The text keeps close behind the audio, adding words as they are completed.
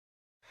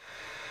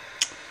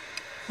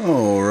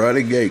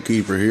Alrighty,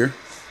 Gatekeeper here.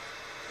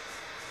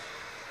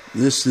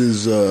 This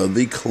is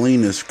the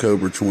cleanest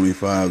Cobra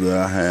 25 that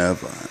I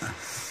have,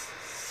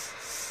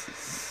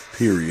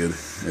 period,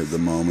 at the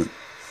moment.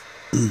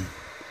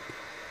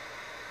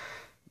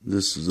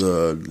 This is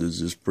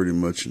just pretty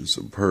much in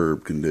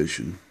superb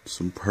condition.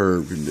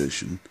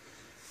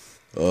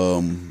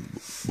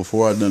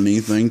 Before I'd done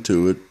anything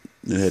to it,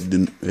 it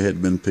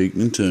had been peaked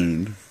and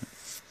tuned.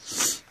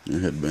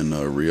 It had been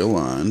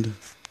realigned,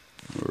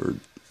 or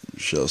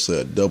shall I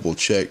say, a double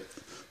check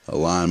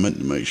alignment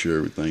to make sure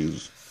everything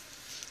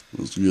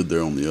was good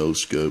there on the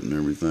O-scope and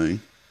everything.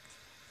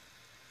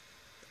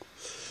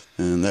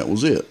 And that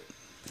was it.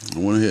 I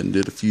went ahead and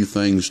did a few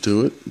things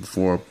to it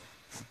before I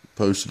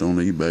posted on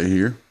eBay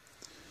here.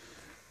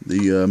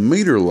 The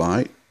meter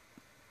light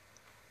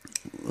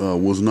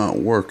was not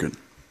working.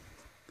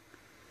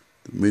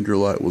 The meter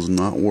light was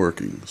not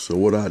working. So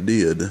what I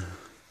did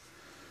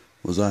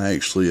was I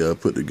actually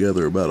put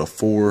together about a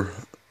 4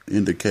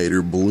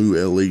 indicator blue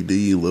LED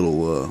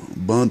little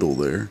bundle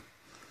there,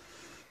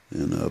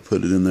 and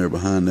put it in there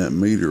behind that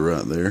meter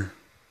right there,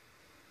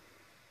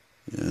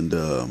 and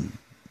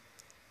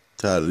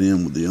tied it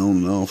in with the on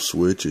and off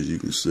switch, as you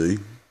can see.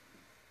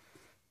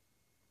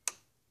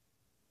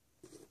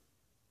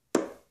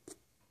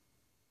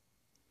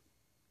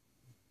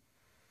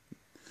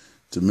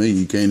 To me,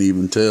 you can't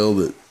even tell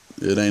that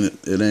it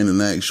ain't an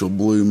actual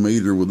blue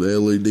meter with the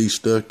LED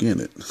stuck in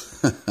it.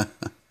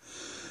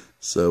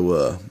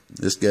 So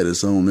it's got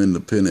its own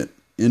independent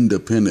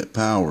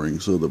powering.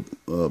 So the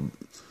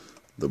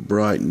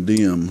bright and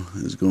dim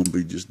is going to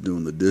be just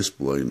doing the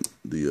display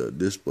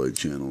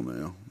channel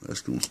now.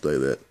 That's going to stay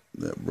that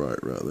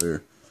bright right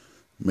there.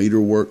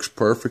 Meter works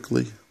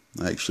perfectly.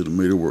 Actually, the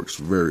meter works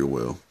very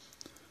well.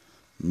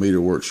 The meter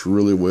works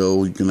really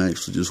well. You can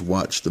actually just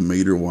watch the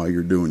meter while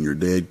you're doing your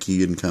dead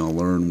key and kind of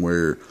learn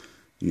where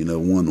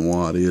 1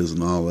 watt is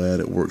and all that.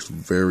 It works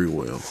very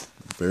well,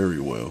 very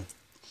well.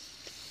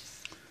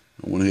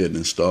 I went ahead and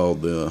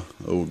installed the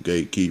old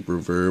Gatekeeper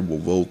variable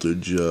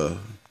voltage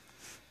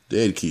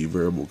Deadkey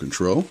Variable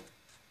control.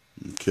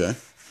 Okay.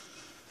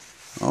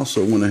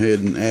 Also went ahead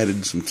and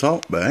added some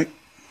Talkback.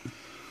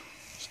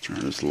 Let's turn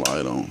this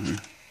light on here.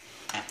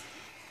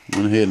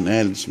 Went ahead and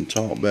added some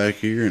Talkback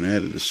here and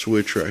added a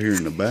switch right here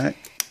in the back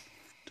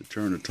to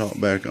turn the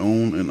Talkback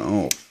on and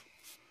off.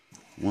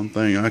 One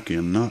thing I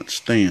cannot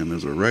stand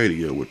is a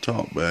radio with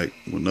Talkback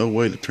with no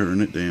way to turn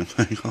that damn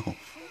thing off.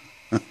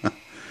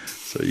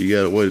 So you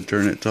got a way to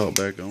turn that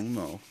Talkback on and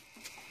off.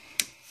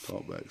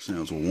 Talkback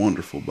sounds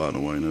wonderful, by the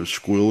way. No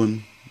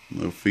squealing,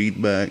 no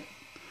feedback.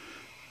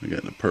 I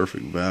got the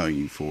perfect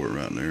value for it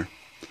right there.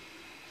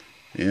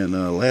 And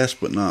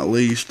last but not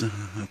least,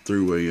 I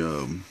threw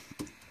a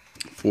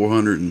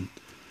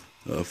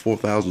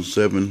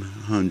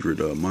 4,700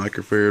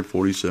 microfarad,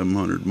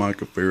 4,700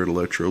 microfarad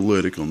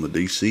electrolytic on the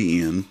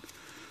DC end.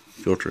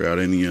 Filter out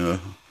any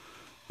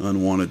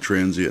unwanted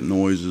transient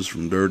noises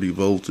from dirty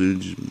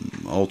voltage,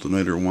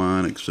 alternator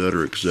whine,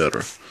 etc.,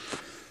 etc.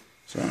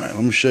 So, alright,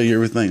 let me show you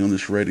everything on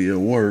this radio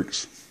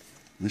works.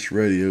 This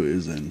radio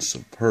is in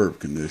superb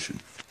condition.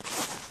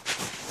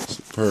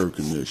 Superb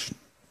condition.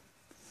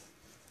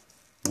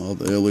 All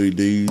the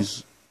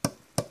LEDs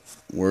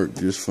work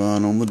just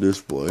fine on the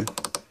display.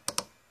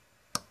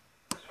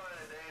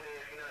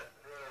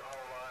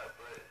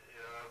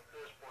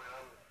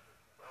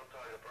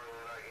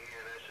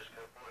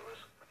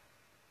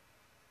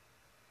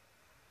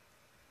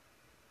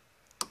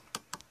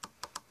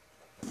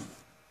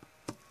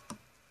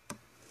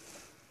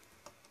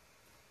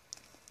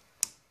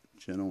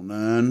 Channel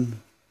 9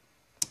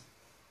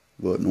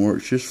 button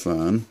works just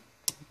fine.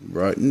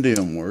 Bright and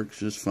dim works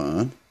just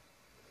fine.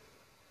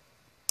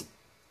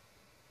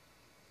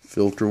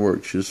 Filter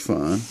works just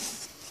fine.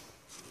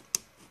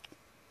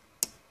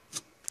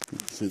 You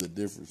can see the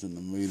difference in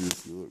the meter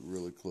if you look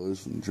really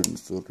close and turn the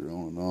filter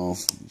on and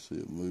off. You see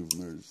it moving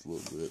there just a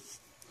little bit.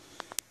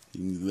 You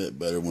can do that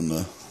better when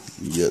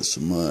you get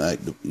some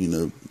active,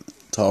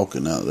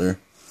 talking out there.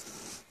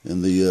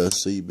 And the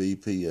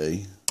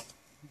CBPA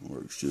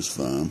works just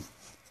fine.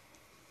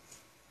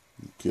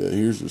 Okay,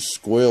 here's the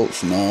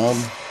squelch knob.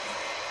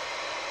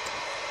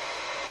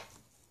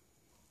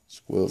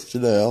 Squelched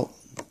it out.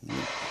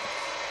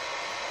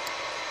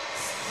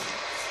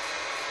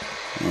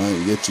 Alright,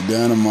 you get your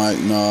dynamite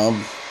knob.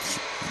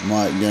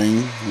 Mic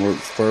gain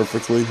works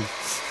perfectly.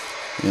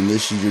 And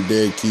this is your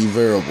Deadkey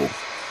Variable.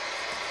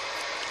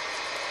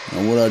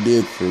 Now what I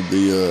did for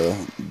the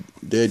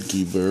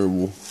Deadkey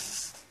Variable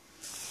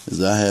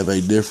is I have a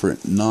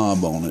different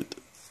knob on it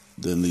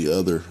than the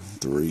other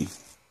 3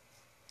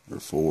 or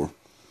 4.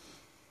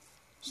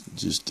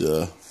 Just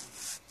kind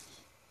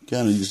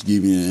of just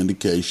give you an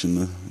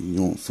indication.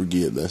 You won't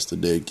forget that's the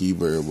Deadkey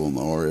Variable and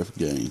the RF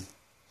gain.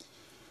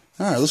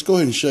 Alright, let's go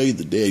ahead and show you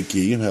the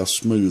Deadkey and how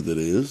smooth it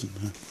is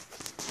and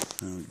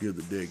how good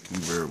the Deadkey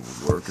Variable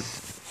is working.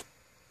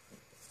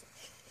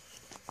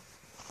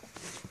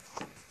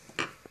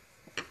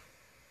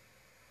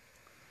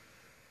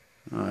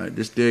 Alright,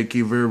 this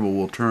Deadkey Variable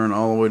will turn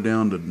all the way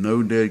down to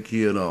no dead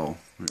key at all.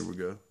 There we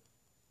go.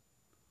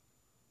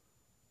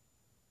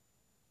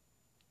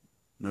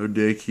 No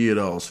dead key at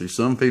all. See,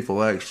 some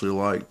people actually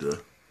like to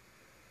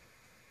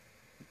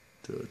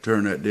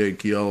turn that dead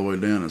key all the way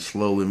down and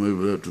slowly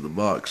move it up to the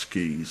box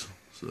keys.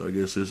 So I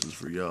guess this is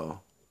for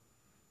y'all.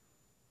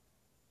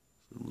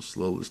 So we'll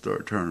slowly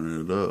start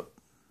turning it up.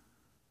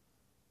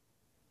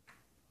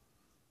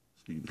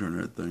 So you can turn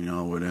that thing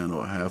all the way down to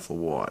a 1/2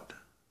 watt.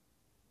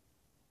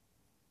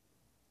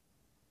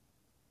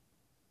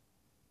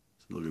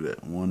 So look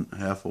at that,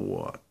 1/2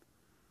 watt.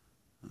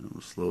 And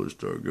we'll slowly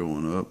start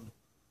going up.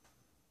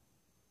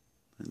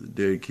 And the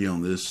dead key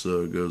on this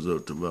goes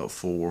up to about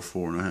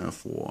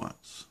 4.5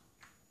 watts.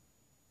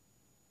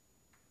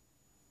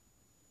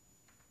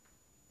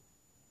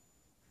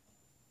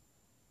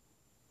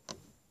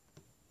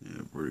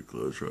 Yeah, pretty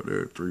close right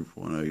there,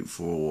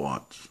 3.84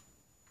 watts.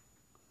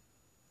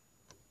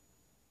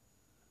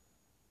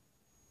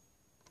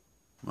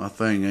 My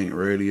thing ain't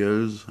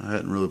radios. I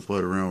hadn't really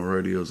played around with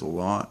radios a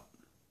lot.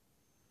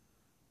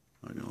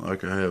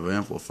 Like I have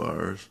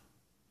amplifiers.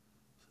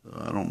 So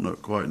I don't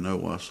quite know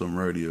why some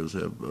radios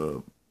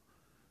have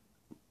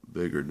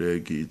bigger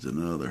dead keys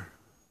than others.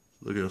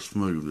 Look how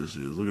smooth this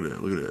is. Look at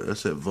that. Look at that.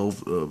 That's that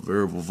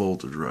variable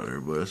voltage right there,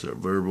 but that's that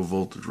variable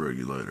voltage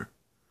regulator.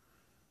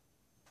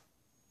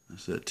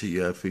 That's that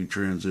TIP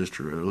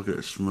transistor right there. Look at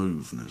that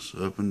smoothness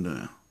up and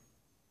down.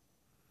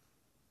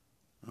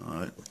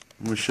 Alright,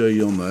 I'm going to show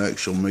you on the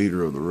actual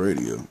meter of the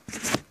radio.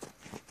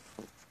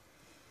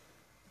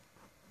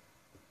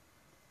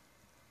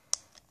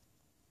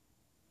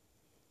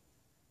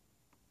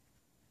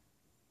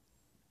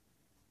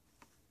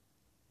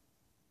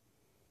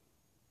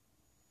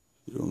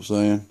 You know what I'm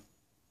saying?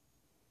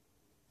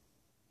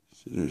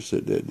 Sit there,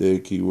 set that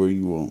dead key where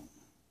you want.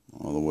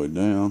 All the way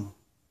down.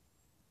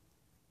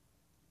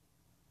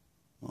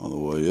 All the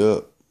way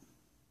up.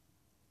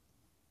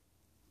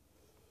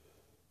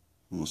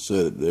 I'm going to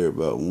set it there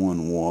about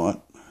 1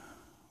 watt,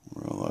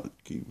 where I like to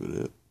keep it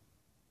at.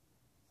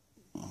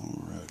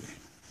 Alrighty.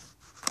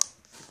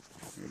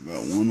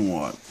 About 1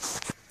 watt.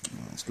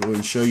 Let's go ahead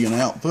and show you an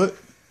output.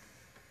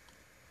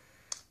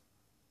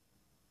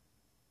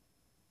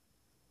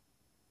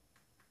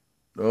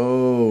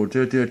 Oh,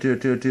 audio, audio,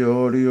 audio,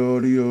 audio,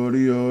 audio,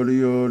 audio,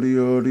 audio,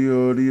 audio,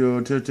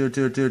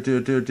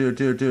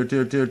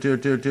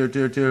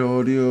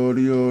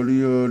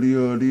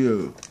 audio,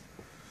 audio.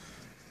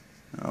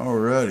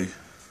 Alrighty.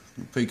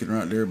 I'm peaking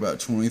right there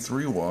about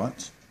 23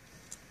 watts.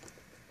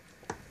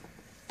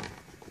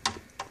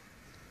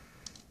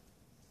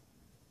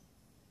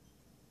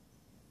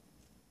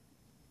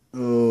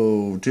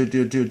 Oh,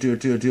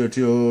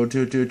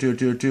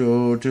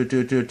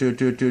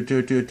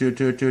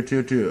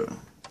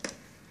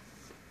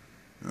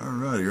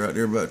 alrighty, right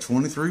there about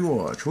 23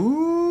 watts.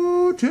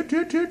 Woo! Right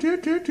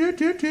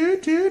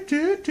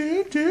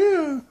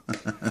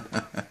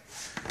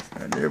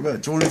there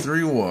about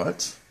 23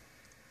 watts.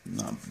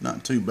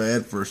 Not too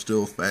bad for a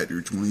still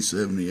factory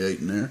 2078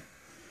 in there.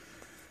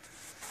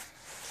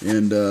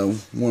 And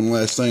one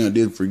last thing I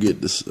did forget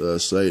to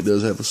say, it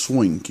does have a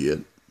swing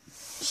kit.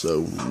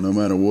 So no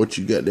matter what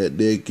you got that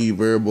Deadkey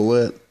Variable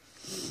at,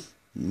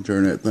 you can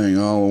turn that thing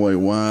all the way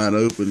wide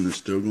open and it's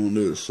still going to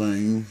do the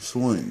same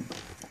swing.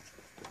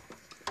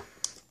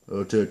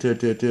 Oh, see, it's going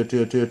to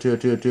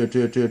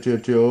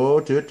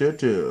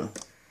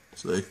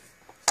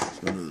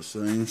do the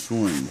same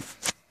swing.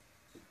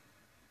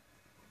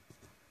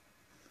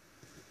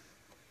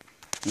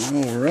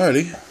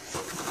 Alrighty.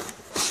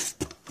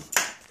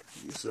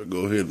 Guess I'll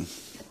go ahead and,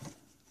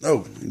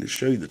 oh, I need to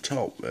show you the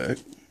Talkback.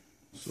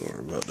 Sorry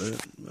about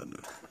that. I'm about to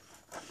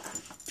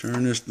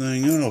turn this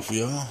thing off,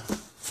 y'all.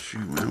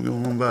 Shoot, man, I'm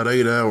going on about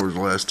 8 hours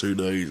the last 2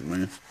 days,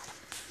 man.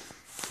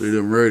 See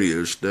them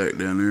radios stacked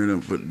down there,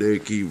 and I put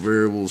Deadkey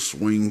Variables,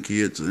 swing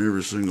kits, and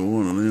every single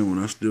one of them,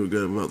 and I still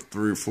got about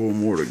 3 or 4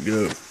 more to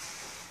go.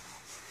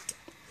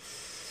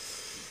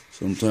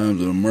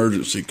 Sometimes an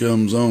emergency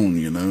comes on,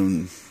 you know,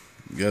 and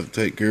you got to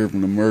take care of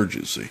an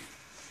emergency.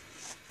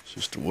 It's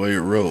just the way it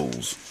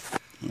rolls.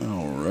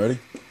 Alrighty.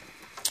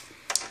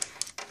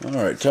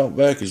 Alright,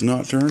 Talkback is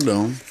not turned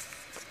on.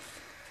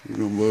 We're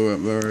going to blow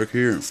out back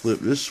here and flip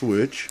this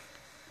switch.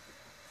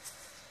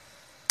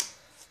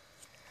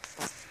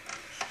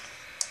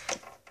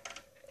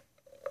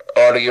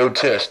 Audio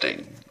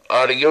testing.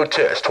 Audio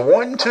test.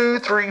 1, 2,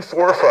 3,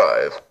 4,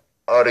 5.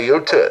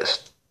 Audio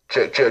test.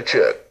 Check, check,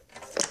 check.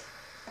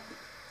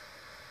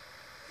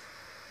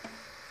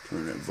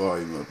 Turn that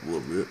volume up a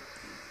little bit.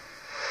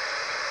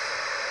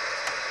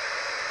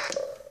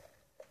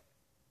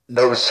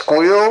 No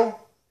squeal.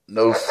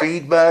 No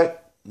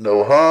feedback,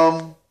 no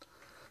hum,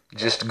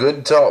 just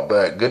good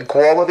Talkback, good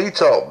quality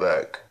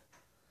Talkback.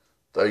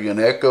 Throw you an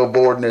echo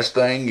board in this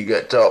thing, you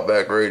got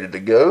Talkback ready to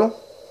go.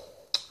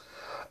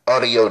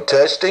 Audio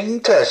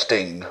testing,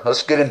 testing.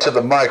 Let's get into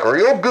the mic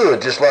real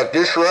good, just like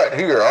this right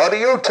here.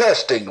 Audio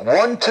testing,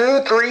 1,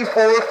 2, 3,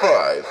 4,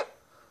 5.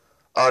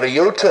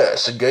 Audio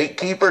test,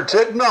 Gatekeeper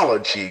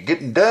Technology,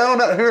 getting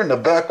down out here in the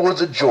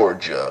backwoods of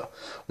Georgia.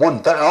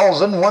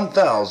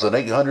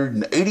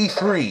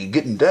 1,883,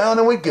 getting down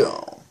and we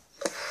go.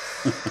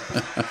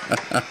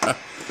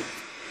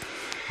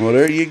 Well,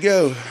 there you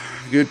go.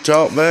 good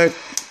Talkback.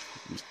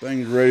 This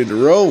thing's ready to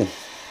roll.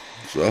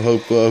 So I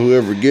hope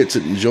whoever gets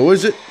it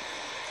enjoys it.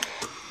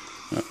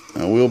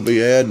 I will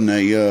be adding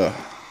the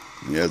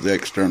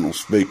external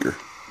speaker.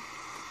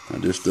 I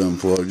just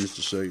unplugged just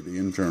to say the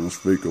internal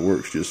speaker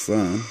works just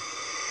fine.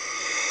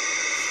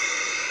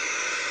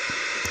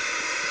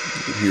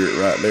 You can hear it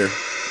right there.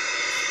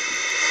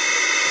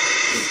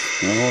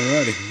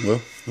 Alrighty,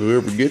 well,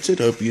 whoever gets it,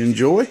 hope you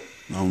enjoy.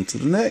 On to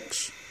the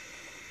next.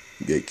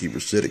 Gatekeeper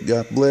said it,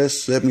 God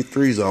bless.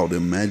 73's all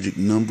them magic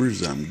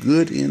numbers. I'm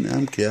good and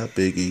I'm cow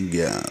pig and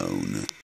gone.